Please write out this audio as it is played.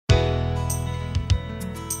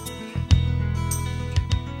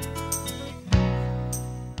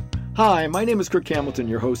Hi, my name is Kirk Hamilton,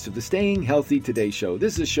 your host of the Staying Healthy Today Show.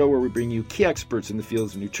 This is a show where we bring you key experts in the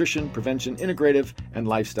fields of nutrition, prevention, integrative, and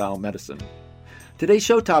lifestyle medicine. Today's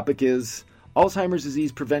show topic is Alzheimer's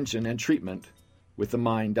disease prevention and treatment with the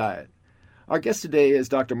MIND diet. Our guest today is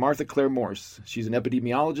Dr. Martha Claire Morse. She's an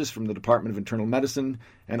epidemiologist from the Department of Internal Medicine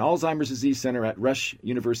and Alzheimer's Disease Center at Rush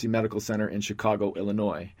University Medical Center in Chicago,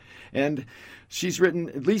 Illinois. And she's written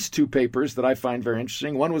at least two papers that I find very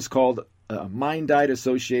interesting. One was called MIND Diet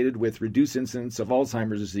Associated with Reduced Incidence of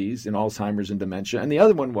Alzheimer's Disease in Alzheimer's and Dementia. And the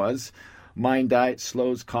other one was MIND Diet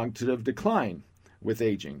Slows Cognitive Decline with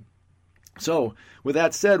Aging. So with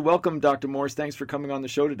that said, welcome, Dr. Morse. Thanks for coming on the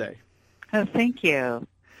show today. Oh, thank you.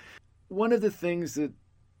 One of the things that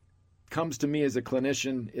comes to me as a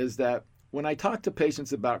clinician is that when I talk to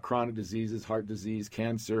patients about chronic diseases, heart disease,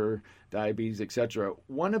 cancer, diabetes, etc.,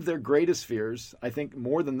 one of their greatest fears, I think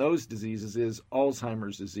more than those diseases, is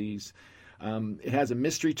Alzheimer's disease. It has a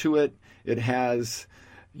mystery to it. It has,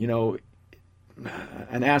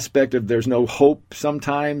 an aspect of there's no hope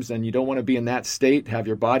sometimes, and you don't want to be in that state, have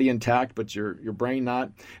your body intact, but your brain not.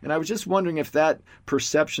 And I was just wondering if that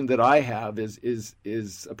perception that I have is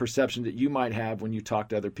a perception that you might have when you talk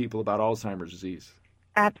to other people about Alzheimer's disease.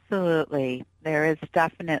 Absolutely. There is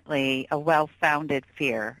definitely a well-founded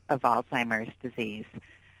fear of Alzheimer's disease.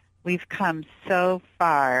 We've come so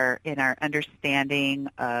far in our understanding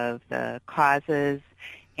of the causes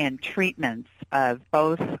and treatments of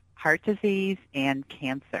both heart disease and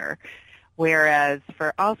cancer, whereas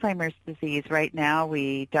for Alzheimer's disease right now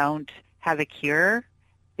we don't have a cure.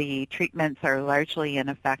 The treatments are largely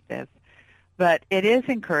ineffective. But it is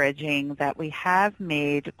encouraging that we have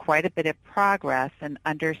made quite a bit of progress in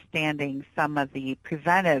understanding some of the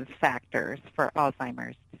preventive factors for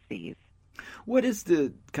Alzheimer's disease. What is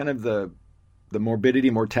the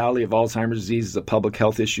morbidity, mortality of Alzheimer's disease as a public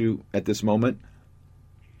health issue at this moment?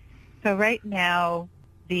 So right now,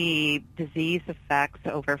 the disease affects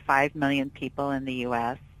over 5 million people in the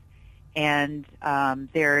U.S., and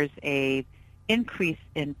there's a increase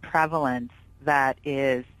in prevalence that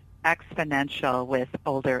is exponential with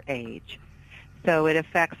older age. So it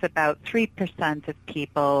affects about 3% of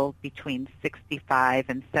people between 65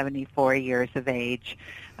 and 74 years of age,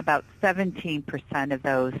 about 17% of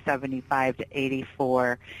those 75 to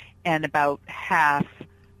 84, and about half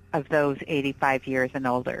of those 85 years and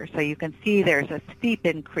older. So you can see there's a steep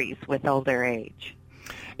increase with older age.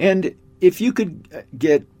 And if you could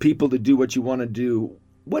get people to do what you want to do,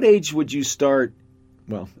 what age would you start,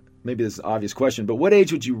 well, maybe this is an obvious question, but what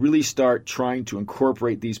age would you really start trying to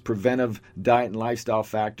incorporate these preventive diet and lifestyle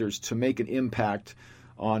factors to make an impact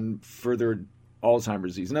on further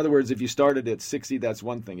Alzheimer's disease? In other words, if you started at 60, that's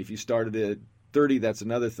one thing. If you started at 30, that's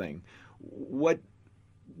another thing. What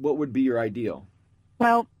would be your ideal?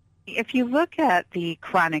 Well, if you look at the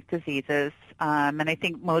chronic diseases, and I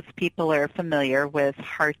think most people are familiar with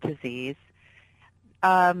heart disease,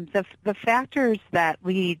 the factors that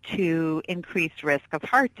lead to increased risk of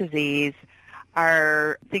heart disease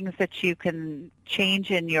are things that you can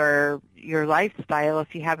change in your lifestyle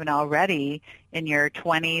if you haven't already in your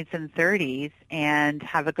 20s and 30s and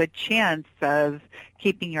have a good chance of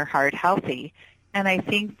keeping your heart healthy. And I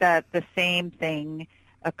think that the same thing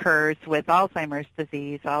occurs with Alzheimer's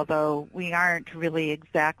disease, although we aren't really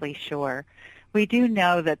exactly sure. We do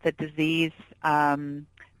know that the disease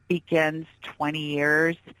begins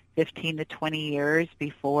 15 to 20 years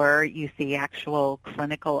before you see actual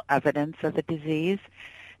clinical evidence of the disease.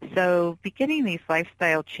 So beginning these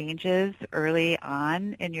lifestyle changes early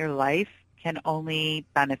on in your life can only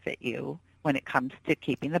benefit you when it comes to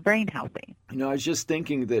keeping the brain healthy. I was just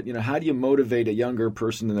thinking that, how do you motivate a younger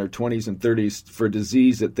person in their 20s and 30s for a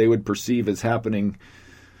disease that they would perceive as happening,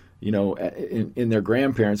 in their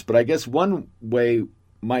grandparents? But I guess one way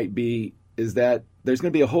might be is that there's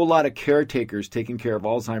going to be a whole lot of caretakers taking care of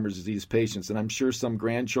Alzheimer's disease patients, and I'm sure some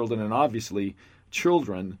grandchildren and obviously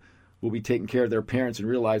children will be taking care of their parents and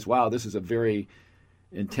realize, wow, this is a very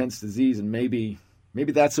intense disease, and maybe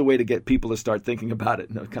that's a way to get people to start thinking about it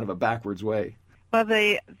in a kind of a backwards way. Well,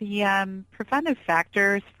 the preventive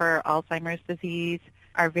factors for Alzheimer's disease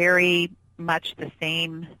are very much the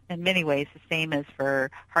same, in many ways the same as for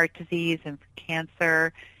heart disease and for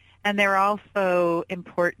cancer, and they're also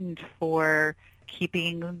important for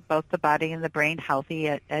keeping both the body and the brain healthy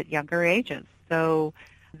at younger ages. So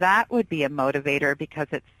that would be a motivator because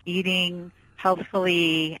it's eating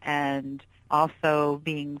healthfully and also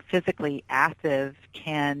being physically active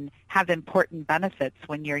can have important benefits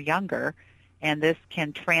when you're younger, and this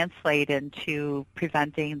can translate into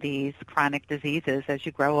preventing these chronic diseases as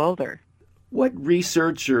you grow older. What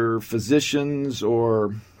research or physicians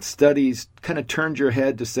or studies kind of turned your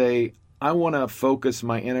head to say, I want to focus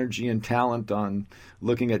my energy and talent on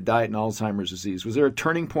looking at diet and Alzheimer's disease? Was there a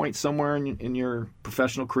turning point somewhere in your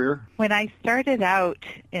professional career? When I started out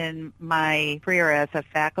in my career as a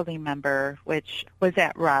faculty member, which was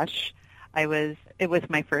at Rush, it was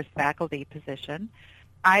my first faculty position.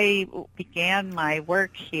 I began my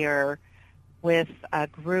work here with a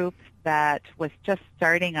group that was just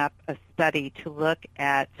starting up a study to look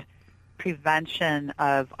at prevention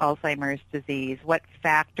of Alzheimer's disease, what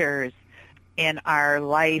factors in our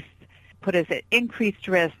life put us at increased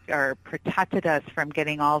risk or protected us from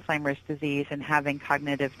getting Alzheimer's disease and having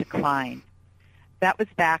cognitive decline. That was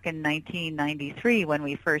back in 1993 when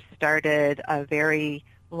we first started a very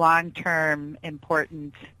long-term,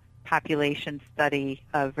 important population study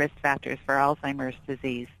of risk factors for Alzheimer's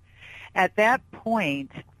disease. At that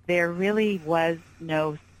point, there really was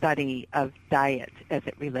no study of diet as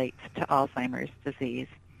it relates to Alzheimer's disease.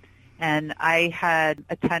 And I had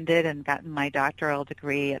attended and gotten my doctoral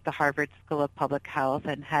degree at the Harvard School of Public Health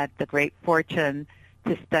and had the great fortune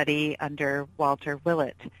to study under Walter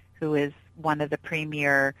Willett, who is one of the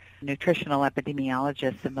premier nutritional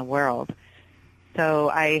epidemiologists in the world. So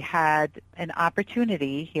I had an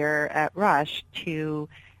opportunity here at Rush to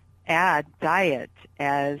add diet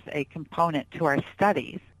as a component to our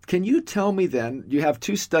studies. Can you tell me then, you have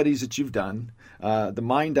two studies that you've done, the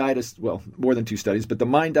MIND diet, more than two studies, but the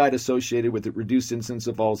MIND diet associated with the reduced incidence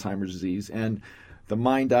of Alzheimer's disease, and the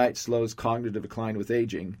MIND diet slows cognitive decline with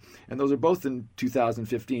aging. And those are both in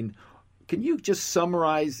 2015. Can you just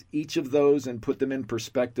summarize each of those and put them in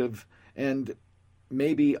perspective, and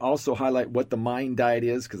maybe also highlight what the MIND diet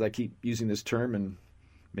is, because I keep using this term and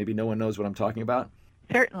maybe no one knows what I'm talking about?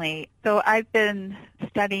 Certainly. So I've been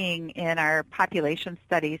studying in our population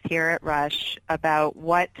studies here at Rush about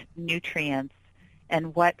what nutrients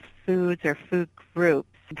and what foods or food groups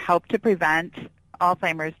help to prevent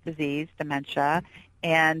Alzheimer's disease, dementia,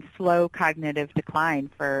 and slow cognitive decline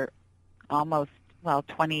for almost,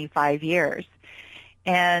 25 years.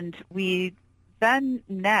 And we then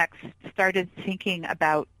next started thinking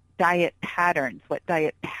about diet patterns, what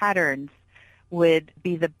diet patterns would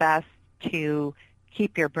be the best to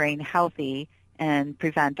keep your brain healthy and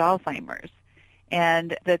prevent Alzheimer's.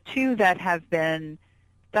 And the two that have been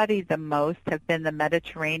studied the most have been the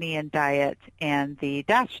Mediterranean diet and the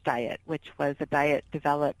DASH diet, which was a diet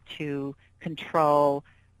developed to control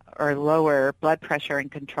or lower blood pressure and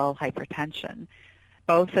control hypertension.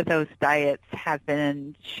 Both of those diets have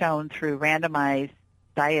been shown through randomized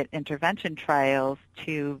diet intervention trials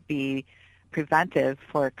to be preventive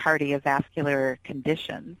for cardiovascular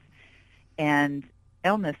conditions and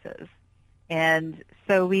illnesses. And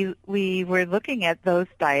so we were looking at those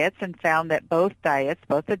diets and found that both diets,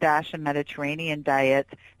 both the DASH and Mediterranean diet,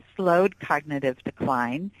 slowed cognitive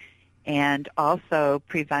decline and also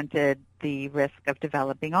prevented the risk of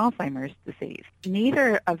developing Alzheimer's disease.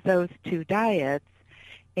 Neither of those two diets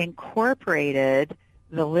incorporated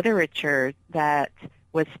the literature that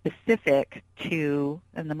was specific to,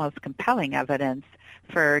 and the most compelling evidence,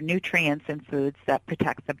 for nutrients in foods that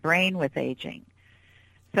protect the brain with aging.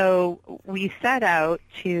 So we set out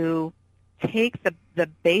to take the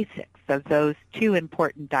basics of those two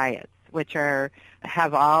important diets, which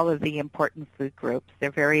have all of the important food groups. They're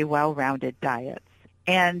very well-rounded diets.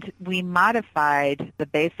 And we modified the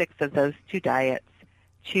basics of those two diets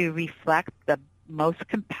to reflect the most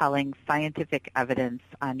compelling scientific evidence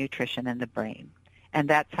on nutrition in the brain. And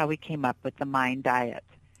that's how we came up with the MIND diet.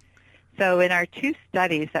 So in our two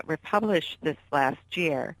studies that were published this last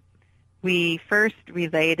year, we first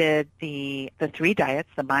related the three diets,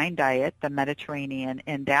 the MIND diet, the Mediterranean,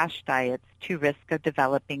 and DASH diets, to risk of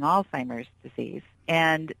developing Alzheimer's disease.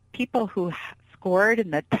 And people who scored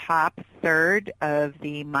in the top third of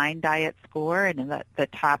the MIND diet score and in the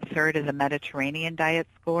top third of the Mediterranean diet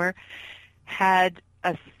score had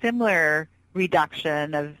a similar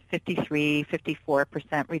reduction of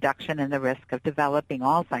 54% reduction in the risk of developing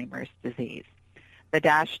Alzheimer's disease. The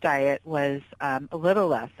DASH diet was a little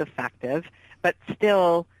less effective, but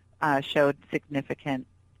still showed significant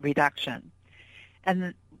reduction.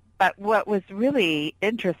 But what was really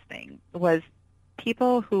interesting was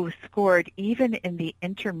people who scored even in the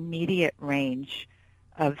intermediate range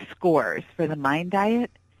of scores for the MIND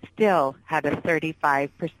diet still had a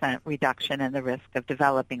 35% reduction in the risk of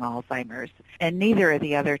developing Alzheimer's. And neither of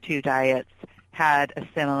the other two diets had a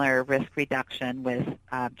similar risk reduction with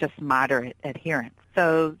just moderate adherence.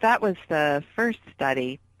 So that was the first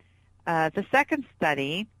study. The second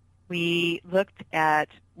study, we had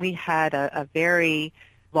a very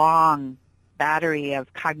long battery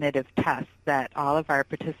of cognitive tests that all of our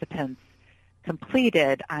participants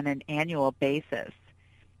completed on an annual basis.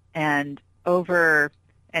 And over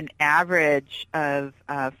an average of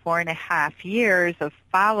 4.5 years of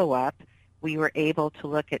follow-up, we were able to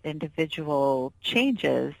look at individual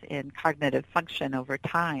changes in cognitive function over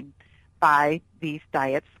time by these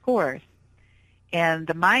diet scores. And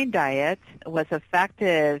the MIND diet was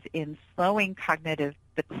effective in slowing cognitive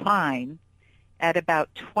decline at about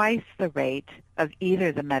twice the rate of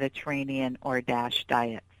either the Mediterranean or DASH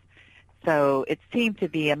diets. So it seemed to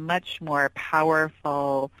be a much more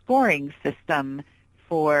powerful scoring system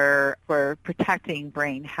for protecting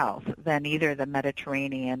brain health than either the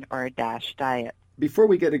Mediterranean or DASH diet. Before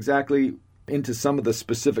we get exactly into some of the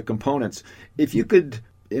specific components, if you could,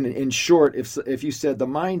 in short, if you said the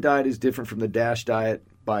MIND diet is different from the DASH diet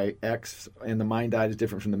by X and the MIND diet is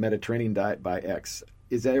different from the Mediterranean diet by X,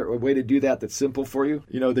 is there a way to do that that's simple for you?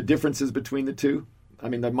 You know, the differences between the two? I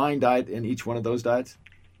mean, the MIND diet in each one of those diets?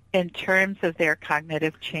 In terms of their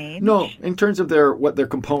cognitive change? No, in terms of their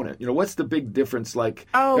component. You know, what's the big difference? Like,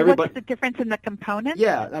 what's the difference in the component?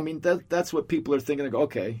 Yeah, I mean, that's what people are thinking. They go,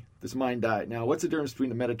 okay, this MIND diet. Now, what's the difference between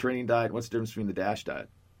the Mediterranean diet and what's the difference between the DASH diet?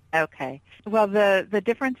 Okay. Well, the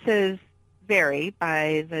differences vary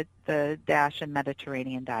by the DASH and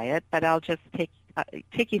Mediterranean diet, but I'll just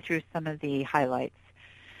take you through some of the highlights.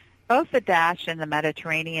 Both the DASH and the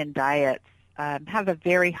Mediterranean diets have a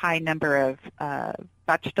very high number of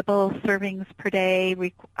vegetable servings per day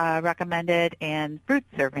recommended and fruit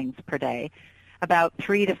servings per day, about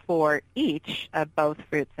 3 to 4 each of both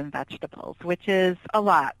fruits and vegetables, which is a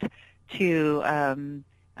lot to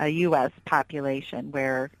a U.S. population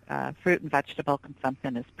where fruit and vegetable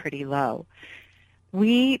consumption is pretty low.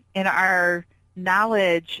 We, in our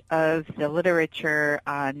knowledge of the literature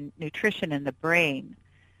on nutrition in the brain,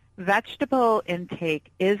 vegetable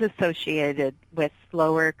intake is associated with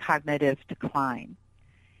slower cognitive decline.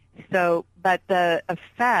 But the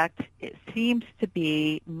effect seems to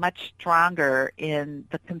be much stronger in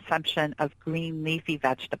the consumption of green leafy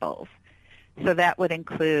vegetables. So that would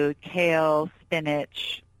include kale,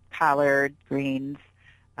 spinach, collard greens,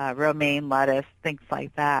 romaine lettuce, things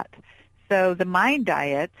like that. So the MIND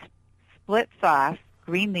diet splits off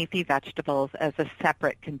green leafy vegetables as a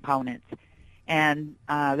separate component. And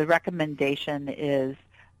the recommendation is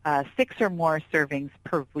 6 or more servings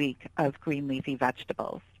per week of green leafy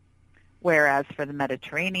vegetables. Whereas for the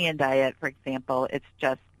Mediterranean diet, for example, it's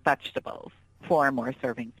just vegetables, 4 or more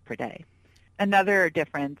servings per day. Another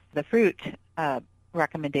difference, the fruit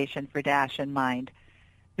recommendation for DASH and MIND.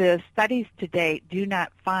 The studies to date do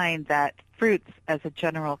not find that fruits as a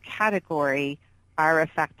general category are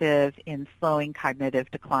effective in slowing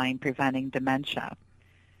cognitive decline, preventing dementia.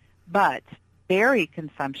 But berry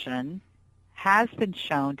consumption has been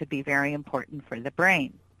shown to be very important for the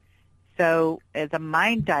brain. So the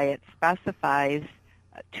MIND diet specifies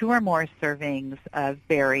 2 or more servings of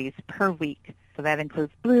berries per week. So that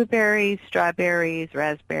includes blueberries, strawberries,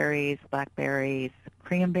 raspberries, blackberries,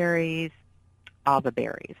 cranberries, all the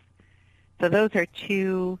berries. So those are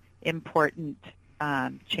 2 important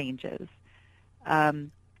changes.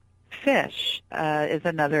 Fish is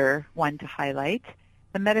another one to highlight.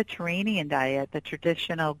 The Mediterranean diet, the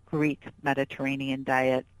traditional Greek Mediterranean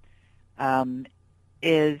diet,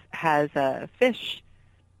 has a fish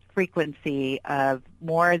frequency of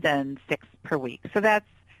more than 6 per week. So that's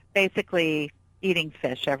basically eating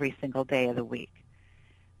fish every single day of the week.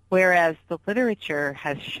 Whereas the literature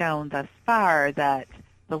has shown thus far that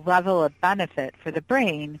the level of benefit for the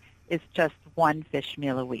brain is just 1 fish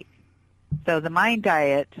meal a week. So the MIND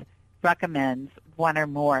diet recommends 1 or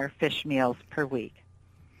more fish meals per week.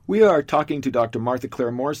 We are talking to Dr. Martha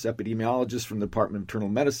Claire Morse, epidemiologist from the Department of Internal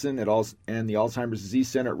Medicine and the Alzheimer's Disease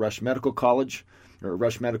Center at Rush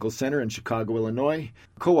Medical Center in Chicago, Illinois,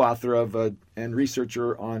 co-author of and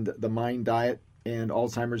researcher on the MIND diet and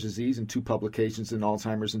Alzheimer's disease in 2 publications in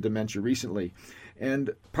Alzheimer's and dementia recently. And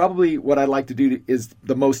probably what I'd like to do is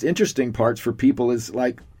the most interesting parts for people is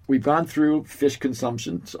like we've gone through fish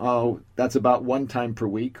consumption. That's about 1 time per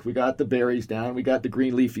week. We got the berries down. We got the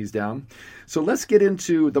green leafies down. So let's get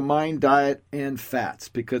into the MIND diet and fats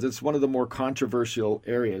because it's one of the more controversial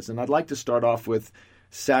areas. And I'd like to start off with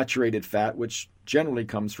saturated fat, which generally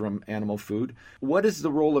comes from animal food. What is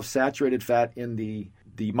the role of saturated fat in the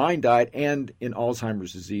MIND diet and in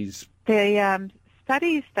Alzheimer's disease? The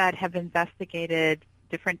studies that have investigated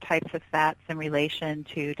different types of fats in relation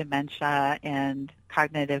to dementia and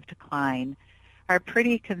cognitive decline are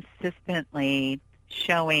pretty consistently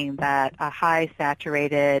showing that a high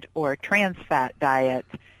saturated or trans fat diet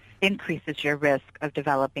increases your risk of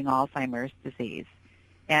developing Alzheimer's disease.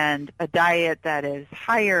 And a diet that is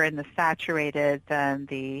higher in the saturated than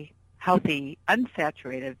the healthy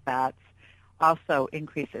unsaturated fats also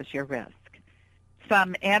increases your risk.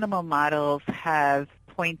 Some animal models have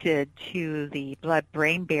pointed to the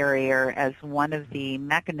blood-brain barrier as one of the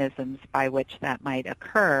mechanisms by which that might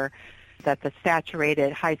occur, that the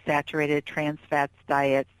high saturated trans fats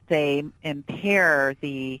diets, they impair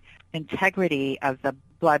the integrity of the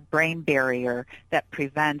blood-brain barrier that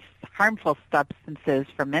prevents harmful substances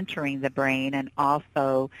from entering the brain and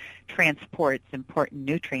also transports important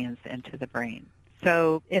nutrients into the brain.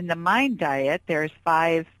 So in the MIND diet, there's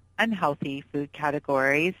 5 unhealthy food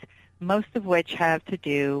categories, most of which have to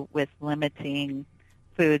do with limiting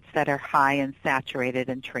foods that are high in saturated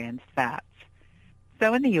and trans fats.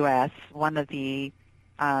 So in the U.S., one of the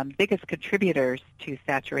biggest contributors to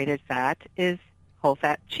saturated fat is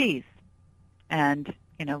whole-fat cheese and,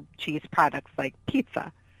 cheese products like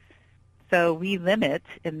pizza. So we limit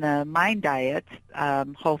in the MIND diet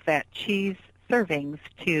whole-fat cheese servings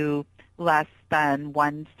to less than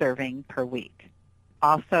 1 serving per week.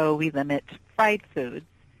 Also, we limit fried foods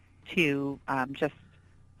to just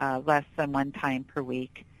less than 1 time per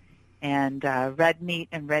week. And red meat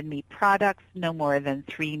and red meat products, no more than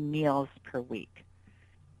 3 meals per week.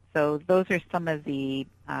 So those are some of the,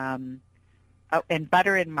 and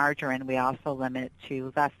butter and margarine we also limit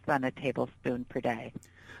to less than a tablespoon per day.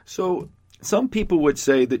 So some people would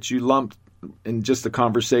say that you lumped, in just the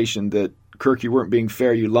conversation, that, Kirk, you weren't being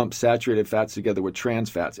fair. You lumped saturated fats together with trans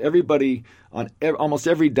fats. Everybody on almost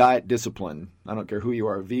every diet discipline, I don't care who you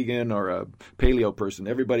are, a vegan or a paleo person,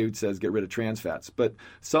 everybody says get rid of trans fats. But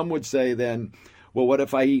some would say then, well, what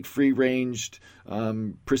if I eat free-ranged,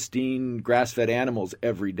 pristine, grass-fed animals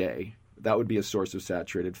every day? That would be a source of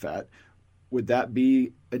saturated fat. Would that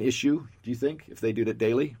be an issue, do you think, if they did it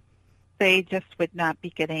daily? They just would not be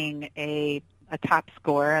getting a top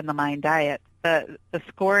score on the MIND diet. The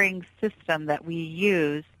scoring system that we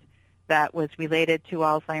used that was related to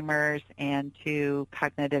Alzheimer's and to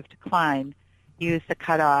cognitive decline used a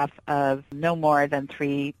cutoff of no more than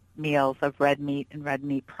 3 meals of red meat and red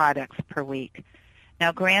meat products per week.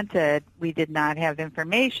 Now, granted, we did not have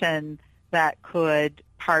information that could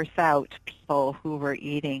parse out people who were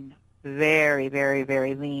eating very, very,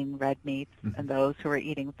 very lean red meats and those who were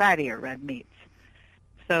eating fattier red meats.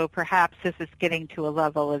 So perhaps this is getting to a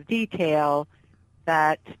level of detail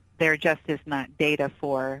that there just is not data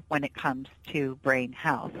for when it comes to brain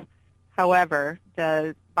health. However,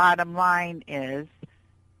 the bottom line is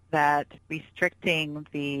that restricting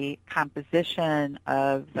the composition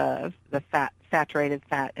of the saturated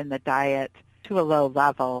fat in the diet to a low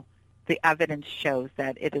level, the evidence shows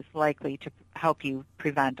that it is likely to help you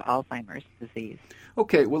prevent Alzheimer's disease.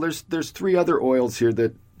 Okay, well, there's 3 other oils here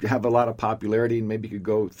that have a lot of popularity, and maybe you could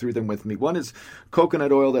go through them with me. One is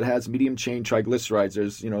coconut oil that has medium-chain triglycerides.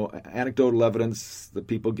 There's, anecdotal evidence that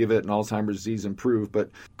people give it and Alzheimer's disease improve, but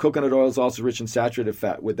coconut oil is also rich in saturated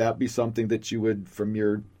fat. Would that be something that you would, from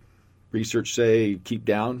your research, say, keep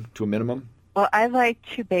down to a minimum? Well, I like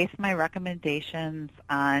to base my recommendations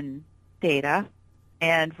on data,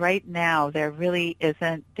 and right now there really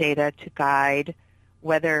isn't data to guide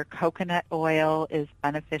whether coconut oil is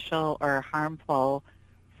beneficial or harmful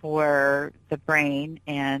for the brain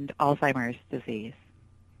and Alzheimer's disease.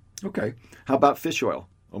 Okay. How about fish oil,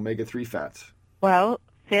 omega-3 fats? Well,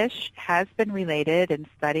 fish has been related in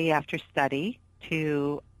study after study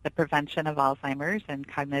to the prevention of Alzheimer's and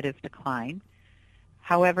cognitive decline.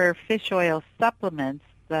 However, fish oil supplements,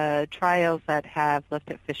 the trials that have looked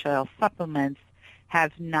at fish oil supplements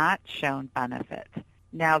have not shown benefit.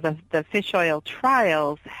 Now, the fish oil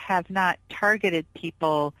trials have not targeted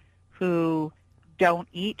people who don't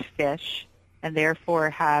eat fish and therefore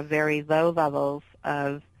have very low levels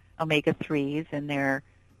of omega-3s in their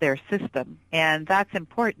system. And that's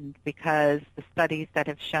important because the studies that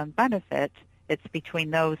have shown benefit, it's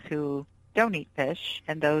between those who don't eat fish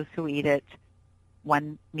and those who eat it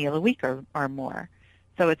 1 meal a week or more.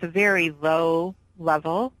 So it's a very low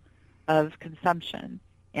level of consumption.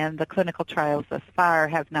 And the clinical trials thus far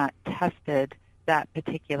have not tested that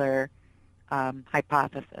particular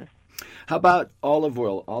hypothesis. How about olive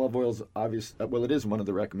oil? Olive oil is obvious. Well, it is one of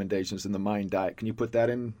the recommendations in the MIND diet. Can you put that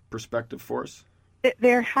in perspective for us?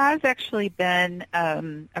 There has actually been a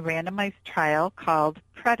randomized trial called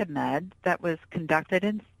PREDIMED that was conducted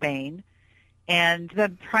in Spain. And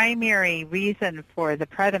the primary reason for the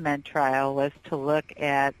PREDIMED trial was to look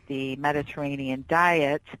at the Mediterranean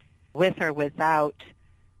diet with or without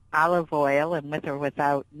olive oil and with or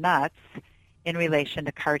without nuts in relation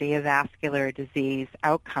to cardiovascular disease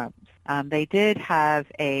outcomes. They did have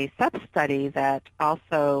a sub-study that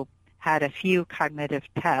also had a few cognitive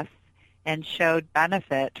tests and showed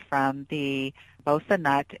benefit from both the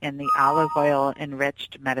nut and the olive oil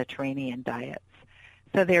enriched Mediterranean diets.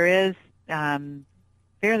 So there is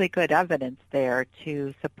fairly good evidence there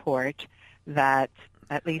to support that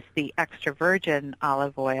at least the extra virgin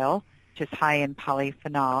olive oil, which is high in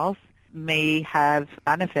polyphenols, may have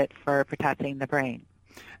benefit for protecting the brain.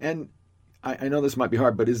 And I know this might be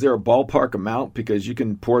hard, but is there a ballpark amount? Because you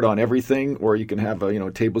can pour it on everything, or you can have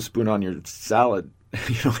a tablespoon on your salad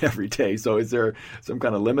every day. So is there some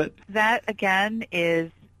kind of limit? That, again, is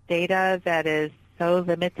data that is so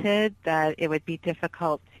limited that it would be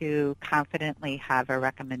difficult to confidently have a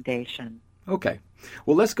recommendation. Okay.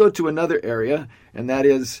 Well, let's go to another area, and that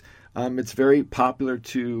is it's very popular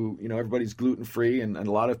to, everybody's gluten-free, and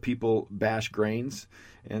a lot of people bash grains.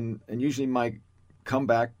 And usually my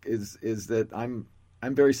comeback is that I'm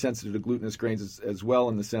very sensitive to glutinous grains as well,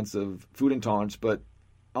 in the sense of food intolerance, but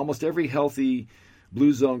almost every healthy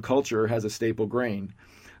Blue Zone culture has a staple grain.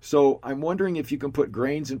 So I'm wondering if you can put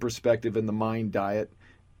grains in perspective in the MIND diet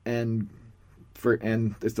and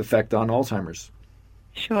its effect on Alzheimer's.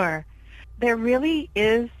 Sure. There really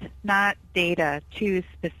is not data to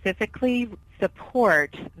specifically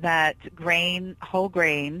support that whole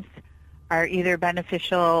grains are either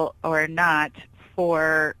beneficial or not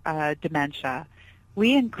for dementia.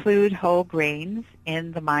 We include whole grains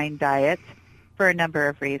in the MIND diet for a number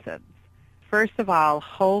of reasons. First of all,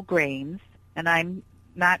 whole grains, and I'm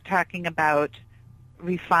not talking about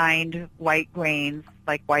refined white grains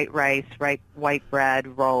like white rice, white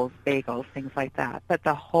bread, rolls, bagels, things like that. But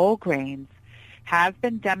the whole grains have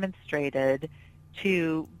been demonstrated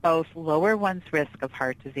to both lower one's risk of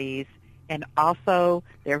heart disease, and also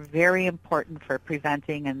they're very important for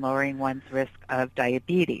preventing and lowering one's risk of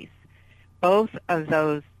diabetes. Both of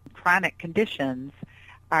those chronic conditions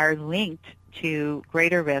are linked to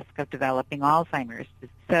greater risk of developing Alzheimer's.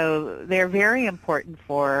 So they're very important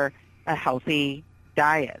for a healthy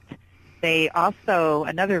diet. They also,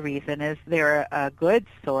 another reason is they're a good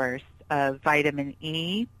source of vitamin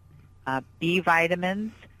E, B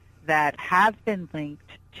vitamins that have been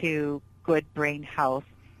linked to good brain health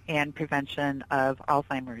and prevention of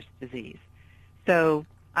Alzheimer's disease. So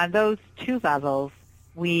on those two levels,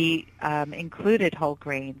 we included whole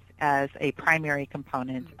grains as a primary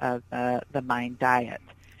component of the MIND diet.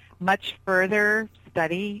 Much further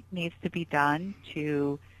study needs to be done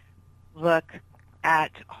to look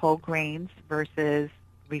at whole grains versus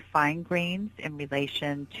refined grains in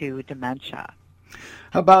relation to dementia.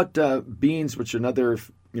 How about beans, which are another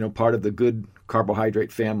part of the good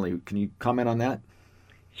carbohydrate family? Can you comment on that?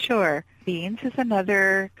 Sure. Beans is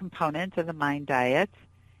another component of the MIND diet.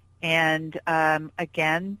 And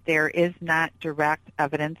again, there is not direct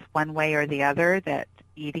evidence one way or the other that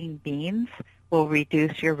eating beans will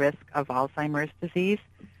reduce your risk of Alzheimer's disease.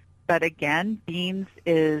 But again, beans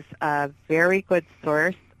is a very good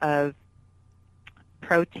source of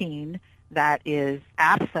protein that is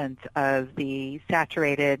absent of the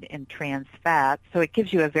saturated and trans fats. So it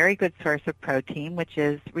gives you a very good source of protein, which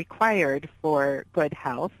is required for good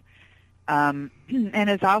health. And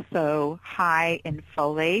is also high in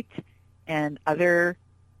folate and other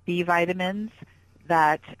B vitamins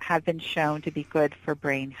that have been shown to be good for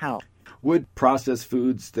brain health. Would processed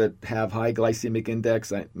foods that have high glycemic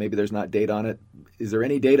index, maybe there's not data on it, is there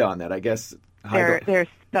any data on that? I guess there's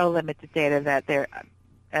so limited data that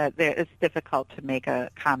it's difficult to make a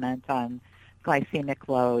comment on glycemic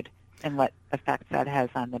load and what effects that has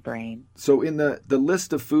on the brain. So in the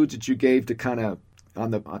list of foods that you gave to kind of,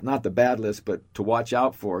 on the not the bad list, but to watch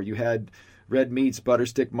out for, you had red meats, butter,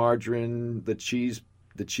 stick, margarine, the cheese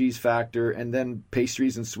factor, and then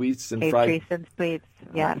pastries and sweets and pastries and sweets.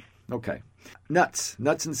 Yes. Okay. Nuts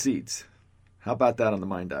and seeds. How about that on the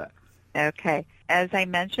MIND diet? Okay. As I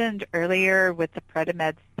mentioned earlier with the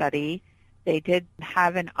PREDIMED study, they did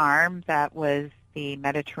have an arm that was the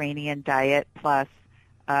Mediterranean diet, plus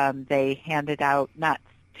they handed out nuts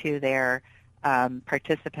to their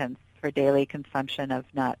participants for daily consumption of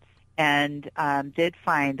nuts, and did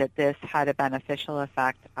find that this had a beneficial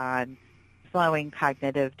effect on slowing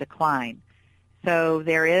cognitive decline. So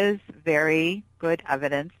there is very good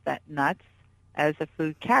evidence that nuts as a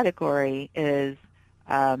food category is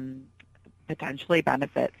potentially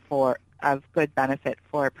good benefit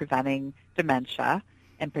for preventing dementia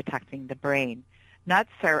and protecting the brain. Nuts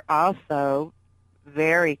are also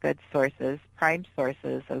very good prime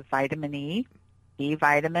sources of vitamin E, B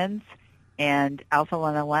vitamins, and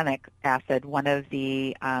alpha-linolenic acid, one of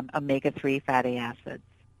the omega-3 fatty acids.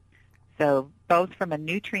 So both from a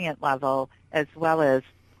nutrient level as well as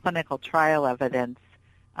clinical trial evidence,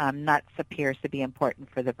 nuts appears to be important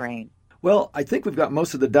for the brain. Well, I think we've got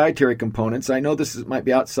most of the dietary components. I know might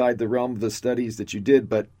be outside the realm of the studies that you did,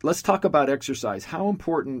 but let's talk about exercise. How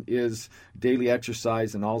important is daily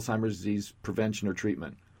exercise in Alzheimer's disease prevention or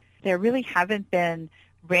treatment? There really haven't been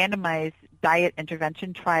randomized diet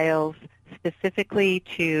intervention trials specifically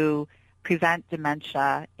to prevent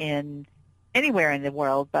dementia in anywhere in the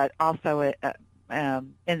world, but also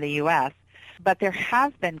in the U.S. But there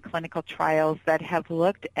have been clinical trials that have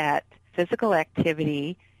looked at physical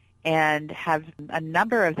activity, and have a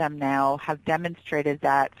number of them now have demonstrated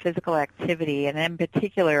that physical activity, and in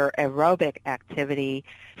particular aerobic activity,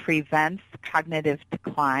 prevents cognitive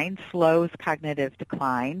decline, slows cognitive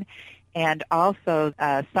decline, and also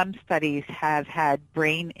some studies have had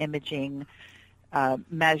brain imaging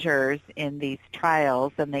measures in these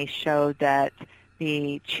trials, and they showed that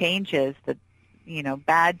the changes,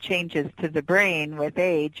 bad changes to the brain with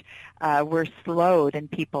age were slowed in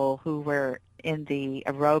people who were in the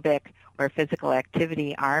aerobic or physical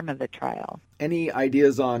activity arm of the trial. Any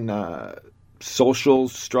ideas on social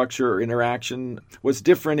structure or interaction? What's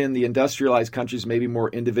different in the industrialized countries, maybe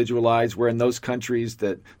more individualized, where in those countries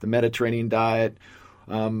that the Mediterranean diet,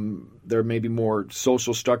 there may be more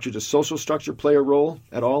social structure. Does social structure play a role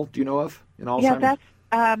at all, do you know of, in Alzheimer's? Yeah,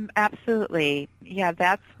 that's absolutely. Yeah,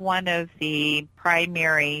 that's one of the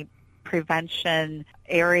primary prevention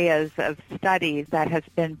areas of studies that has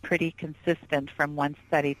been pretty consistent from one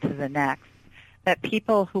study to the next, that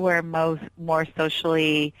people who are more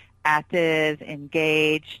socially active,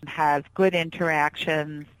 engaged, have good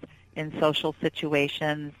interactions in social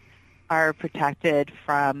situations are protected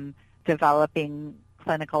from developing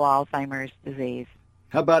clinical Alzheimer's disease.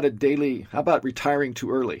 How about retiring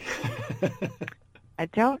too early? I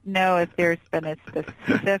don't know if there's been a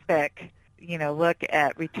specific look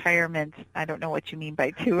at retirement. I don't know what you mean by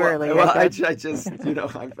too early. Well, I just,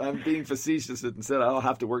 I'm being facetious and said I'll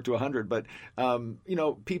have to work to 100. But,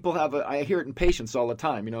 people I hear it in patients all the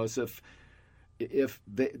time, as if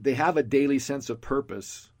they have a daily sense of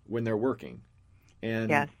purpose when they're working. And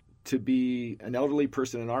yes. To be an elderly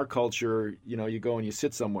person in our culture, you go and you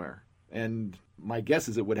sit somewhere. And my guess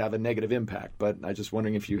is it would have a negative impact. But I'm just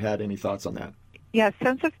wondering if you had any thoughts on that. Yeah,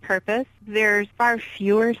 sense of purpose. There's far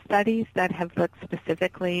fewer studies that have looked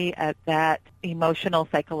specifically at that emotional,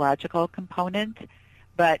 psychological component,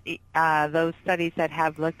 but those studies that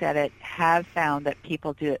have looked at it have found that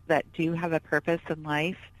people that do have a purpose in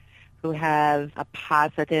life, who have a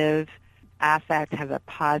positive affect, have a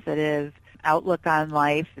positive outlook on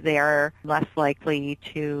life, they are less likely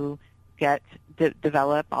to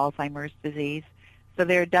develop Alzheimer's disease. So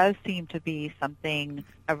there does seem to be something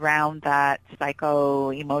around that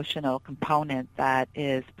psycho-emotional component that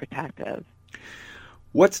is protective.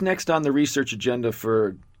 What's next on the research agenda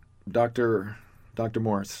for Dr.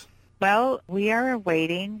 Morris? Well, we are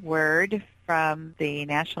awaiting word from the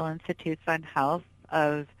National Institutes on Health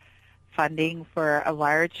of funding for a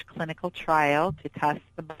large clinical trial to test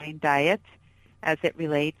the brain diet as it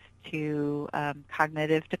relates to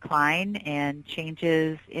cognitive decline and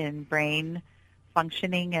changes in brain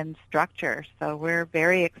functioning and structure. So we're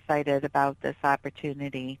very excited about this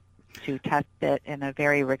opportunity to test it in a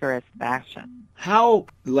very rigorous fashion.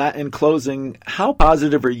 In closing, how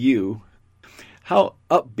positive are you? How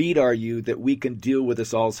upbeat are you that we can deal with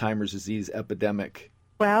this Alzheimer's disease epidemic?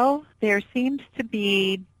 Well, there seems to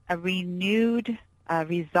be a renewed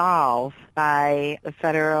resolve by the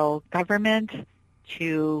federal government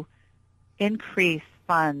to increase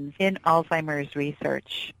funds in Alzheimer's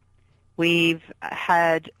research. We've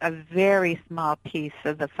had a very small piece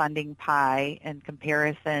of the funding pie in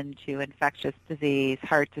comparison to infectious disease,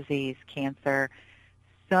 heart disease, cancer.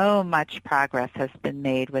 So much progress has been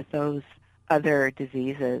made with those other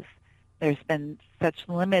diseases. There's been such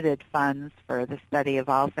limited funds for the study of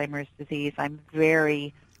Alzheimer's disease. I'm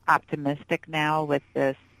very optimistic now with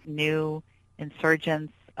this new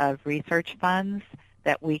insurgence of research funds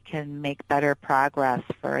that we can make better progress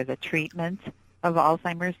for the treatment of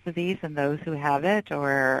Alzheimer's disease and those who have it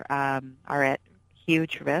or are at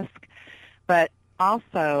huge risk. But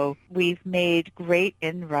also, we've made great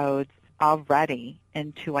inroads already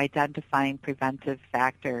into identifying preventive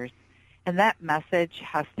factors. And that message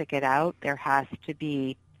has to get out. There has to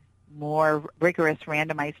be more rigorous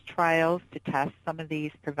randomized trials to test some of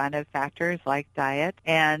these preventive factors like diet.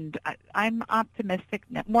 And I'm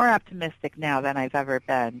more optimistic now than I've ever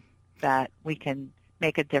been that we can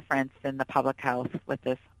make a difference in the public health with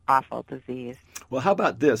this awful disease. Well, how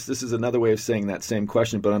about this? This is another way of saying that same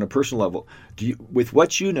question, but on a personal level. With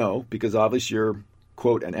what you know, because obviously you're,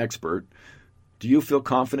 quote, an expert, do you feel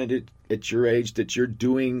confident at your age that you're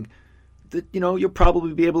doing that, you'll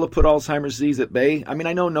probably be able to put Alzheimer's disease at bay? I mean,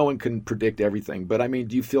 I know no one can predict everything, but I mean,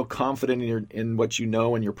 do you feel confident in what you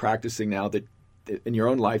know and you're practicing now that in your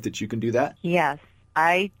own life that you can do that? Yes,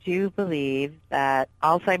 I do believe that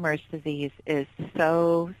Alzheimer's disease is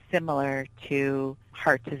so similar to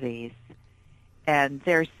heart disease. And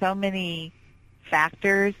there's so many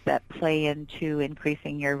factors that play into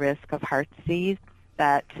increasing your risk of heart disease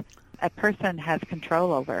that a person has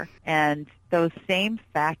control over. And those same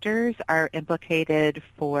factors are implicated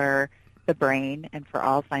for the brain and for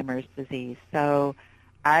Alzheimer's disease. So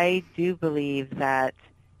I do believe that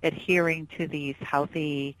adhering to these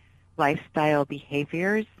healthy lifestyle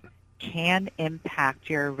behaviors can impact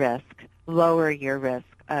your risk, lower your risk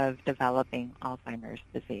of developing Alzheimer's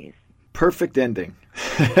disease. Perfect ending.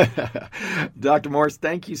 Dr. Morse,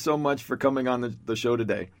 thank you so much for coming on the show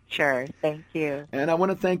today. Sure. Thank you. And I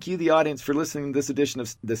want to thank you, the audience, for listening to this edition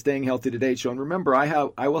of the Staying Healthy Today show. And remember,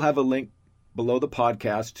 I will have a link below the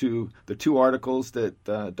podcast to the 2 articles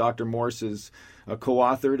that Dr. Morse has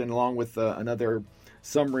co-authored, and along with another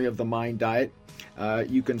summary of the Mind Diet.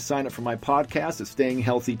 You can sign up for my podcast at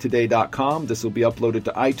stayinghealthytoday.com. This will be uploaded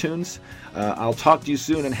to iTunes. I'll talk to you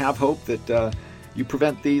soon and have hope that you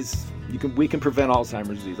prevent these. We can prevent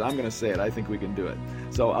Alzheimer's disease. I'm going to say it. I think we can do it.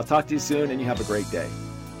 So I'll talk to you soon, and you have a great day.